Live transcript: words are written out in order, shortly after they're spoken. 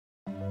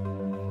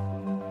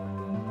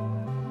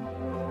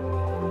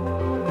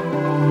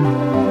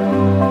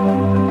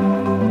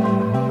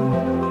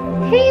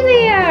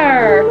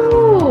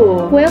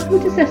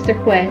welcome to Sister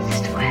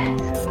Quest.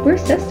 We're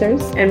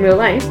sisters in real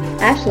life,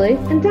 Ashley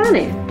and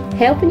Danny,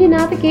 helping you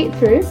navigate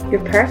through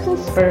your personal,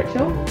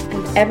 spiritual,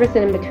 and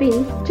everything in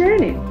between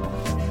journey.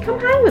 Come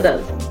hang with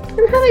us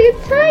and have a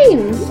good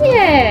time.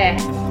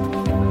 Yeah!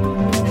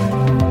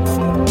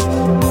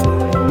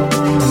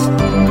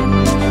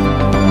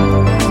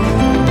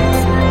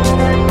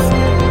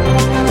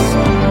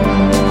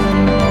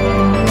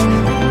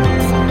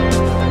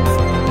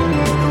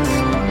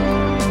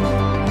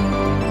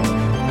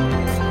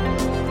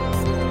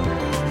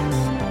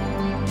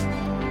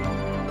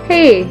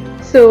 Hey,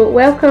 so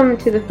welcome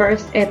to the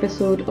first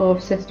episode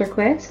of Sister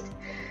Quest.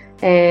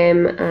 I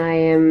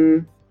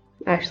am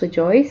Ashley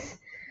Joyce.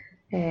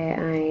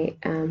 I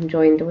am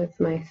joined with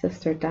my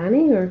sister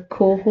Danny. We're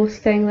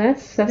co-hosting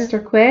this Sister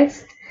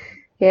Quest.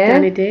 Yeah,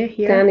 Danny Day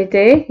here. Danny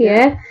Day,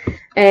 yeah.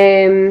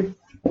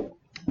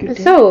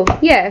 So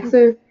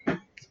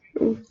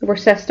we're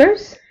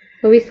sisters,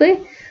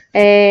 obviously.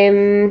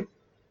 We're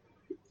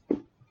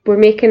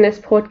making this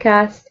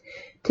podcast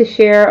to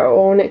share our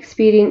own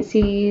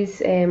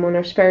experiences on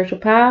our spiritual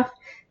path,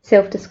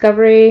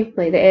 self-discovery,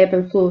 like the ebb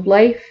and flow of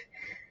life.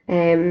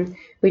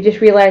 We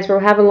just realised we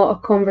were having a lot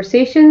of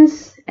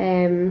conversations,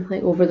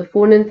 like over the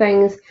phone and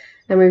things,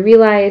 and we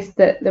realised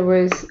that there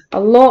was a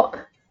lot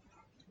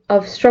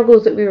of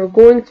struggles that we were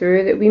going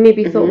through that we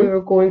maybe thought we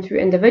were going through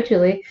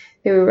individually,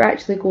 that we were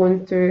actually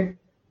going through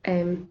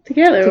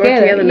together.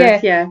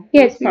 Togetherness, yeah.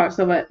 Yes, parts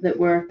of it that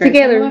were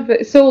together, similar.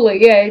 but solely,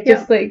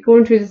 just like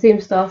going through the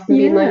same stuff and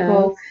being like,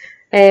 well,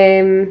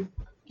 so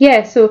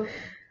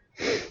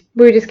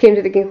we just came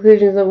to the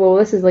conclusions of, well,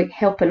 this is like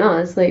helping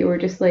us, like we're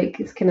just like,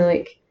 it's kind of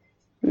like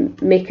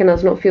making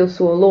us not feel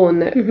so alone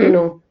that you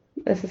know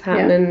this is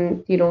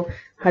happening, you know,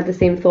 had the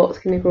same thoughts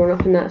kind of growing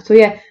up and that. So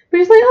we're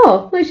just like,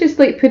 oh, let's just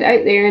like put it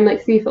out there and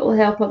like see if it will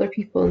help other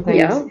people and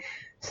things.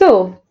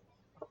 So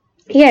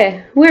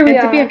where we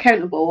are, to be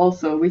accountable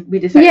also, we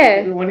decided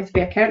that we wanted to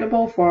be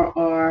accountable for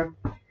our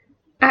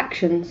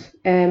actions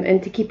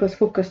and to keep us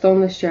focused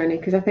on this journey,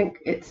 because I think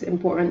it's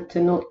important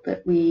to note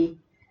that we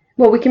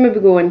can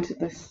maybe go into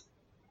this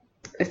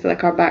as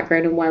like our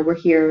background and why we're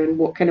here and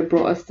what kind of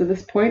brought us to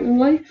this point in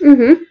life.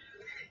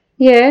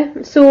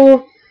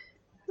 So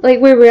like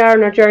where we are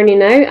on our journey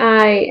now,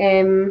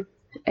 I'm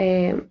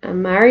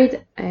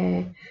married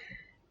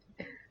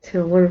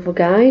to a wonderful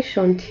guy,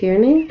 Sean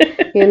Tierney,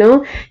 you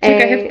know.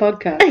 Check out his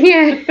podcast.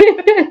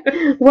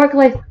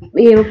 Work-life,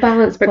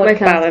 balance podcast. Work-life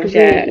balance,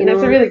 you know,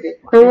 that's a really good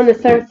one. I'm on the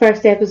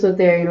first episode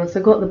there, so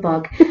I got the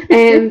bug.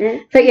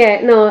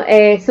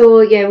 So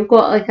we've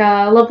got like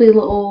a lovely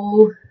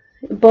little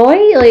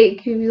boy,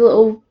 like a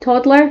little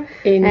toddler.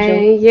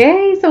 Angel.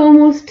 He's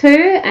almost 2.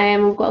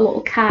 We've got a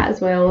little cat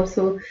as well.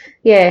 So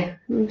and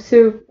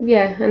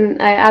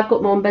I've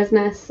got my own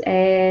business,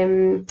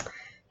 helping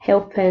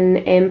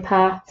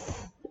empaths.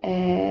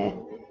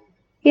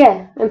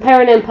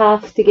 Empowering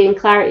empaths to gain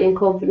clarity and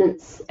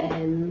confidence,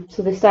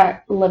 so they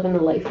start living the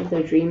life of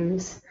their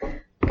dreams,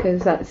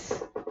 because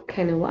that's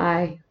kind of what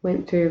I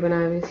went through when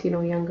I was,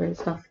 younger and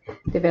stuff,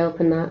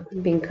 developing that,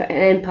 being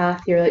an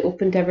empath. You're like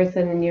open to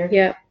everything and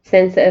you're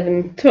sensitive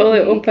and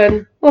totally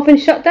often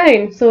shut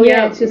down, so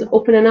it's just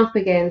opening up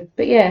again,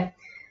 but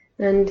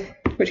and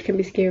which can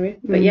be scary,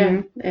 but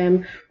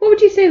what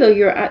would you say though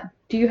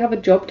do you have a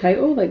job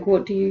title? Like,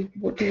 what do you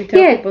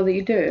tell people that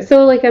you do?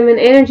 So, like, I'm an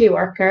energy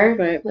worker,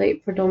 right?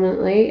 Like,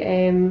 predominantly.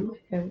 I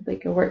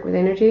work with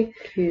energy.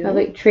 Cool. I've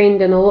like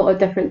trained in a lot of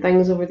different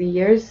things over the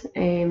years.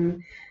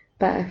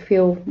 But I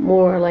feel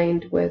more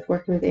aligned with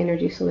working with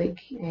energy. So, like,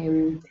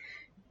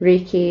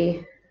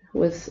 Reiki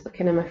was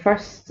kind of my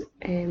first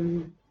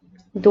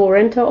door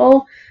into it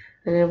all,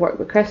 and I work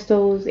with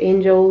crystals,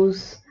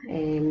 angels,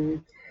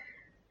 and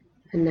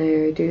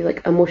now I do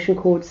like emotion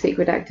codes,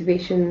 sacred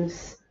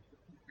activations.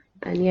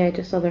 And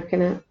just other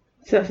kind of...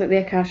 So that's like the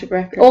Akashic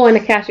Records. Oh, and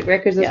Akashic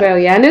Records as well,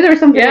 I knew there was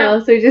something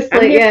else. So just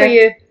I'm here for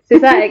you. So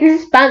it's that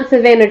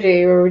expansive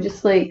energy where we're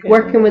just like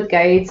working with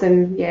guides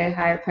and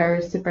higher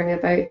powers to bring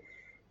about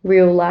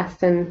real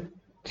lasting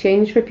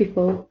change for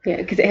people. Yeah,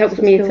 because it helps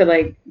me to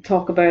like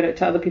talk about it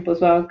to other people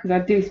as well, because I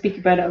do speak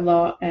about it a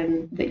lot,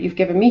 and that you've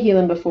given me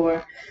healing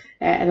before,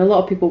 and a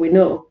lot of people we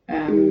know,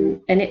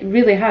 and it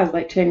really has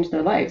like changed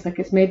their lives. Like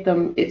it's made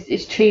them,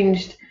 it's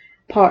changed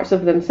parts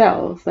of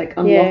themselves, like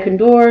unlocking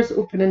doors,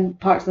 opening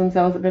parts of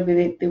themselves that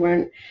maybe they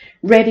weren't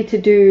ready to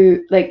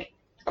do like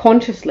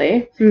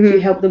consciously. So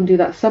you help them do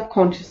that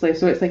subconsciously,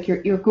 so it's like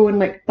you're going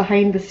like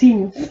behind the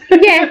scenes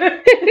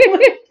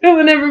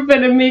filling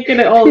everything and making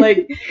it all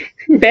like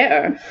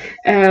better.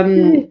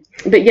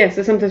 But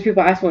so sometimes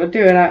people ask what I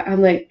do, and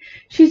I'm like,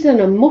 she's an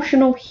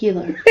emotional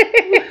healer.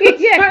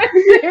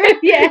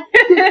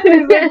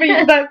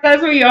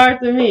 That's what you are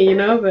to me,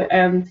 but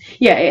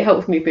it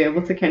helps me be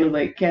able to kind of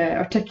like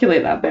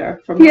articulate that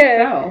better for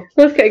myself.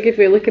 That's quite a good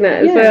way of looking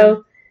at it as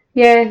well.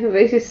 But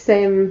it's just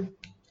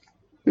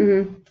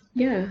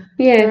you're an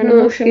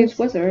emotions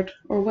wizard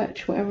or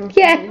witch, whatever you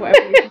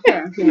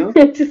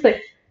prefer, just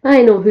like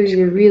I know who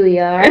you really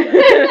are.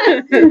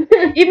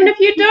 Even if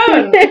you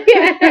don't.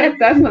 Yeah.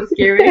 That's not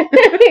scary.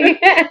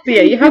 Yeah. So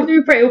yeah, you have to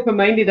be pretty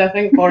open-minded, I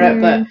think, for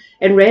it, but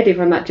and ready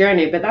from that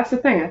journey. But that's the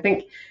thing. I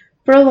think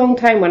for a long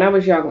time when I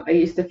was young, I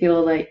used to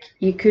feel like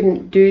you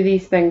couldn't do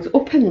these things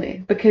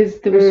openly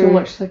because there was so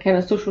much kind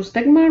of social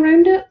stigma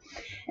around it.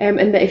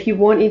 And that if you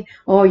wanted,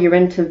 oh, you're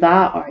into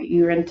that, or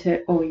you're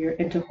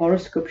into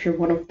horoscopes, you're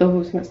one of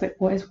those, and it's like,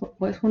 what is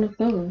one of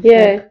those?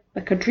 Yeah.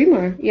 Like a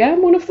dreamer. Yeah,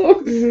 I'm one of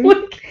those.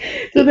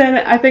 So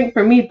then I think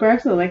for me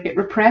personally, like it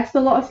repressed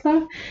a lot of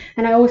stuff,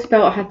 and I always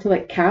felt I had to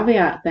like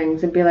caveat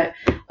things and be like,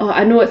 oh,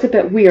 I know it's a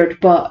bit weird,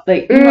 but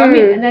like, you know what I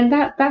mean? And then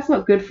that's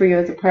not good for you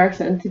as a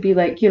person to be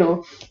like,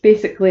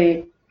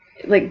 basically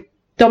like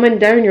dumbing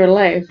down your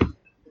life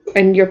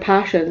and your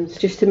passions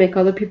just to make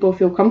other people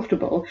feel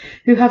comfortable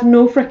who have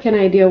no freaking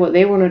idea what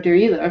they want to do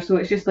either. So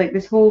it's just like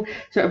this whole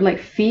sort of like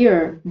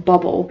fear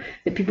bubble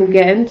that people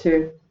get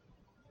into.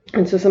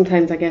 And so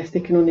sometimes I guess they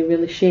can only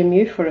really shame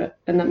you for it,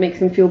 and that makes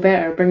them feel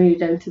better, bringing you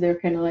down to their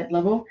kind of like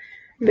level.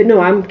 But no,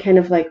 I'm kind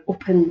of like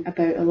open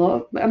about a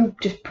lot. I'm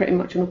just pretty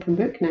much an open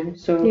book now.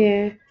 So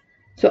Yeah.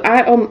 So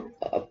I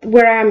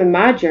where I am in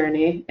my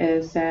journey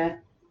is I'm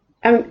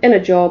in a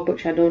job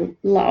which I don't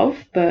love,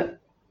 but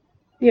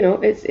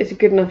it's a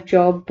good enough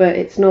job, but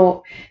it's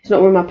not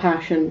where my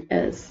passion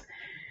is.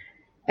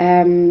 I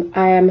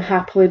am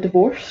happily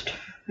divorced.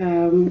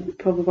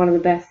 Probably one of the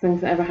best things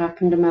that ever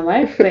happened in my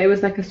life. But it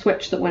was like a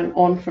switch that went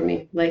on for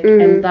me. Like,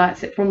 and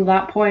that's it. From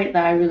that point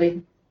that I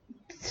really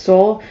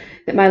saw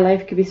that my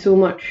life could be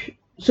so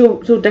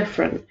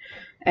different.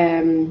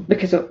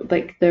 Because of,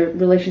 like, the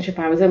relationship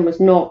I was in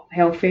was not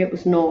healthy. It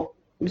was not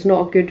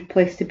a good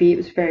place to be. It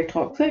was very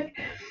toxic.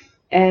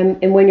 And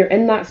when you're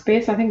in that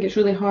space, I think it's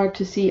really hard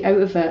to see out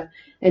of it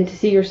and to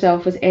see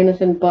yourself as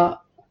anything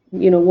but,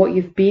 what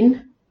you've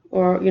been,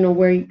 or,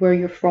 where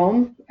you're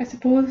from, I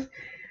suppose.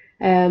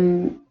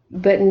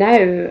 But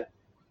now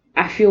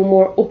I feel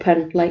more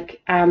open.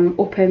 Like I'm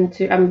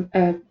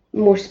a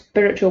more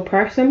spiritual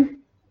person.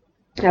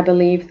 I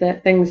believe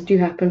that things do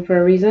happen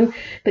for a reason,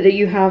 but that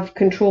you have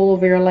control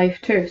over your life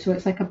too. So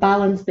it's like a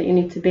balance that you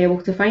need to be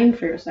able to find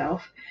for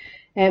yourself.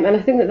 And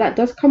I think that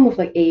does come with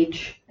like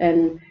age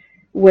and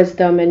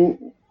wisdom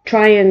and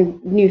trying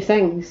new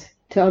things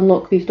to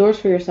unlock these doors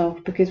for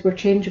yourself, because we're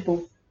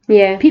changeable.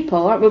 Yeah.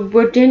 People,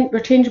 we're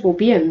changeable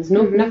beings.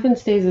 No, nothing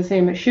stays the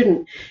same. It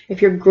shouldn't.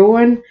 If you're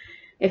growing,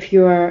 if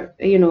you're,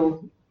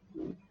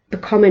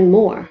 becoming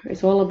more,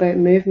 it's all about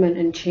movement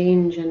and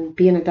change and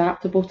being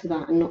adaptable to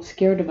that and not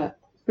scared of it.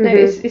 Now,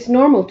 it's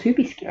normal to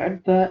be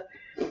scared, but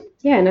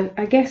yeah, and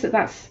I guess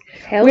that's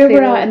where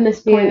we're at in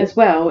this point as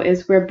well,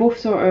 is we're both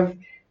sort of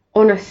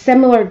on a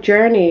similar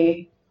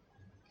journey,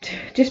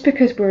 just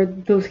because we're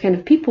those kind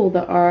of people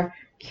that are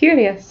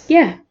curious.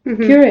 Yeah,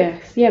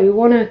 curious. Yeah, we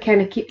want to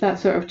kind of keep that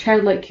sort of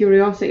childlike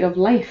curiosity of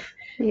life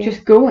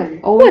just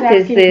going. Always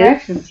asking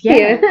questions.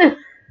 Yeah.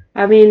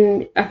 I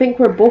mean, I think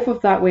we're both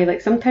of that way. Like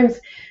sometimes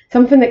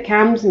something that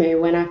calms me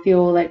when I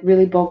feel like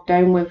really bogged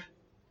down with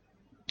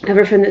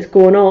everything that's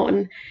going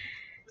on,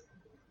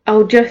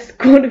 I'll just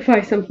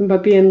quantify something by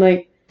being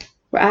like,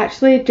 we're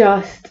actually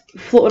just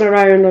floating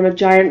around on a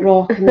giant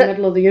rock in the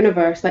middle of the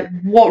universe. Like,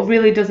 what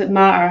really does it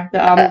matter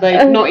that I'm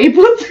like not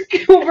able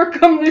to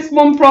overcome this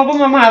one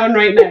problem I'm having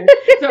right now?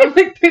 So it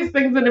like puts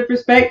things into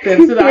perspective,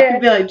 so that I can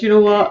be like, do you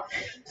know what?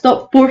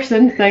 Stop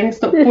forcing things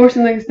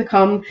to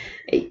come.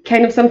 It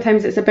kind of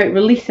sometimes it's about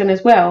releasing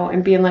as well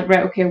and being like,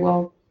 right, okay,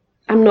 well,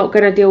 I'm not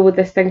going to deal with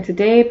this thing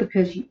today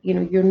because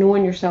you're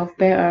knowing yourself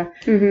better.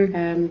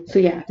 So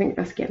yeah, I think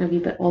that's getting a wee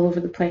bit all over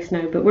the place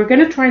now, but we're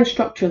going to try and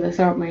structure this,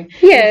 aren't we?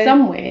 In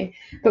some way.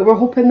 But we're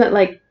hoping that,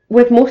 like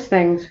with most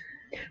things,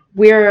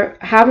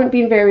 haven't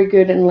been very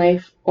good in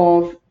life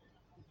of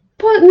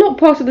not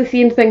possibly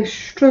seeing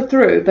things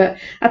through, but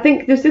I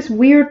think there's this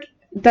weird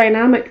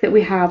dynamic that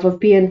we have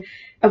of being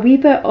a wee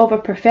bit of a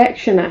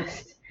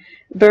perfectionist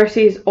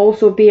versus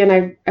also being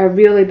a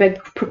really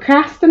big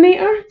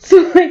procrastinator.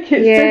 So like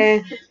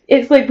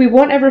it's like we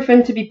want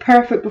everything to be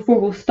perfect before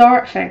we'll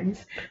start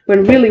things,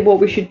 when really what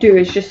we should do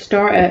is just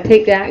start it.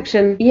 Take the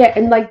action. Yeah,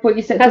 and like what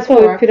you said that's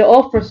before. Why we put it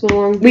off for so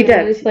long. We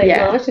did. It's like,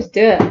 no, let's just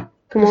do it.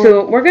 Come on.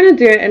 So we're going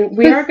to do it, and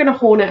we are going to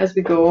hone it as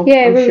we go.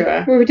 Yeah,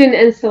 we were doing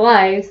Insta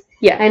Lives.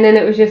 Yeah. And then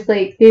it was just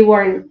like, they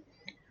weren't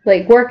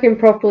like working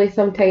properly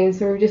sometimes,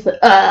 so we were just like,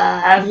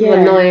 that's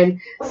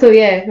annoying. So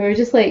yeah, we were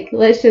just like,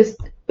 let's just,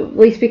 at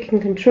least we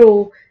can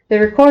control the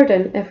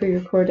recording if we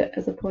record it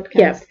as a podcast.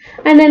 Yep.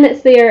 And then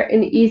it's there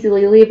and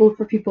easily labelled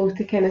for people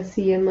to kind of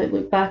see and like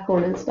look back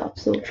on and stuff.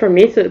 So for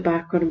me to look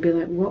back on and be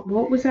like,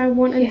 what was I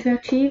wanting to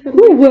achieve?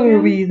 Who were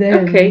we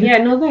then? Okay, yeah,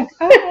 no, that's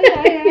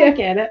I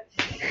get it.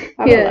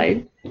 I'm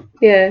aligned.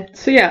 Yeah.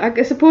 So yeah,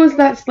 I suppose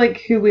that's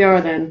like who we are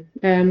then.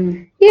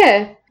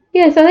 Yeah.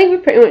 So I think we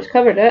pretty much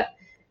covered it.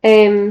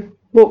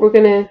 What we're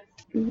gonna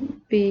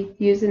be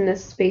using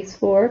this space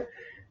for.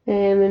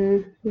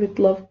 And we'd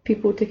love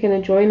people to kind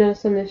of join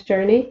us on this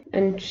journey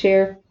and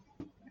share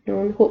their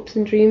own hopes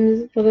and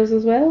dreams with us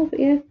as well. But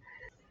yeah.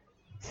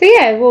 So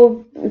yeah,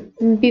 we'll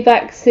be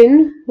back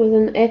soon with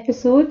an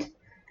episode.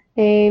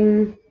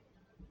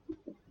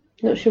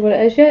 Not sure what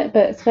it is yet,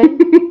 but it's fine.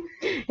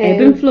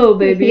 Ebb and flow,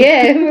 baby.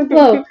 Yeah, ebb and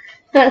flow.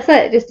 That's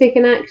it. Just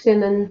taking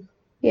action and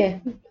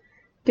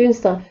doing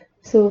stuff.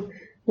 So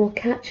we'll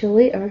catch you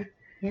later.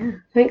 Yeah.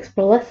 Thanks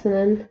for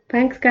listening.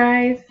 Thanks,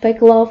 guys.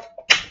 Big love.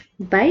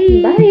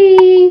 Bye.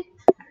 Bye.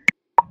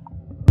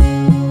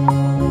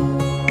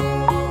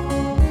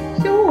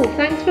 So,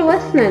 thanks for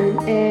listening.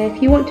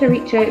 If you want to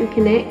reach out and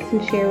connect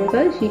and share with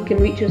us, you can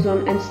reach us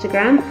on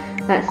Instagram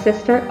at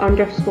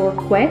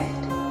sister_quest.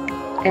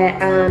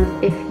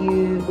 And if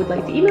you would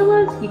like to email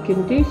us, you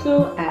can do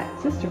so at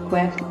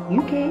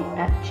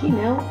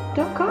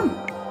sisterquestuk@gmail.com.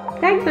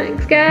 Thanks.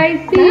 Thanks,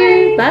 guys.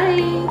 See you.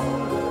 Bye.